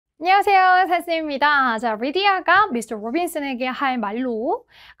안녕하세요, 선생님입니다. 자, 리디아가 미스터 로빈슨에게 할 말로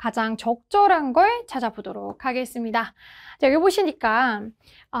가장 적절한 걸 찾아보도록 하겠습니다. 자, 여기 보시니까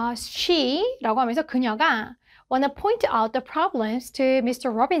she라고 하면서 그녀가 wanna point out the problems to Mr.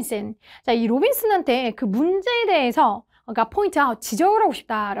 Robinson. 자, 이 로빈슨한테 그 문제에 대해서 그러니까 point out, 지적을 하고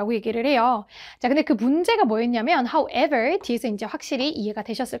싶다라고 얘기를 해요. 자, 근데 그 문제가 뭐였냐면 however, 뒤에서 이제 확실히 이해가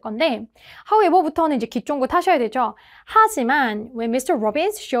되셨을 건데 however부터는 이제 기존고 타셔야 되죠. 하지만 when Mr.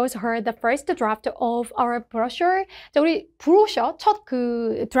 Robbins shows her the first draft of our brochure, 자, 우리 브로셔 첫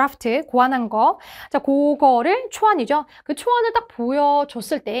그 드라프트 고안한 거, 자, 그거를 초안이죠. 그 초안을 딱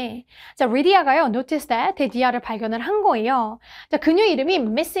보여줬을 때, 자, 리디아가요 notice that 데디아를 발견을 한 거예요. 자, 그녀 이름이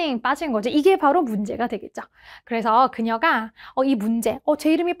missing 빠진 거죠. 이게 바로 문제가 되겠죠. 그래서 그녀가 이 문제,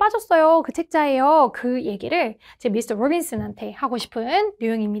 제 이름이 빠졌어요. 그 책자예요. 그 얘기를 제 미스터 로빈슨한테 하고 싶은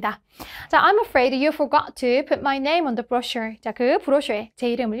내용입니다. 자, I'm afraid you forgot to put my name on the brochure. 자, 그 브로셔에 제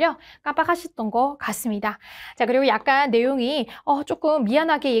이름을요 깜빡하셨던 것 같습니다. 자, 그리고 약간 내용이 조금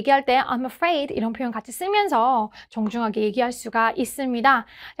미안하게 얘기할 때 I'm afraid 이런 표현 같이 쓰면서 정중하게 얘기할 수가 있습니다. 자,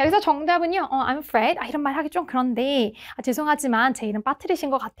 그래서 정답은요, I'm afraid 이런 말 하기 좀 그런데 죄송하지만 제 이름 빠뜨리신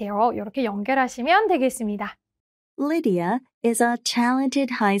것 같아요. 이렇게 연결하시면 되겠습니다. Lydia is a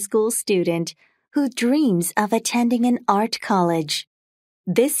talented high school student who dreams of attending an art college.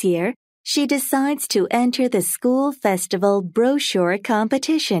 This year, she decides to enter the school festival brochure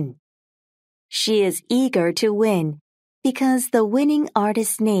competition. She is eager to win because the winning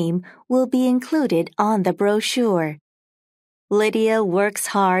artist's name will be included on the brochure. Lydia works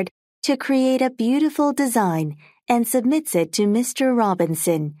hard to create a beautiful design and submits it to Mr.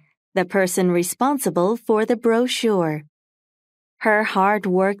 Robinson, the person responsible for the brochure. Her hard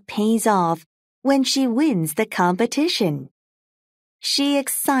work pays off when she wins the competition. She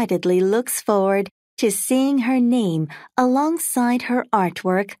excitedly looks forward to seeing her name alongside her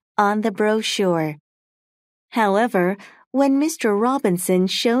artwork on the brochure. However, when Mr. Robinson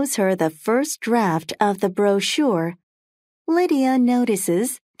shows her the first draft of the brochure, Lydia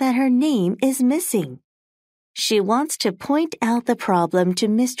notices that her name is missing. She wants to point out the problem to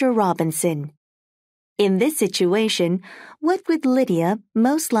Mr. Robinson. In this situation, what would Lydia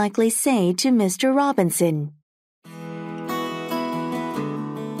most likely say to Mr. Robinson?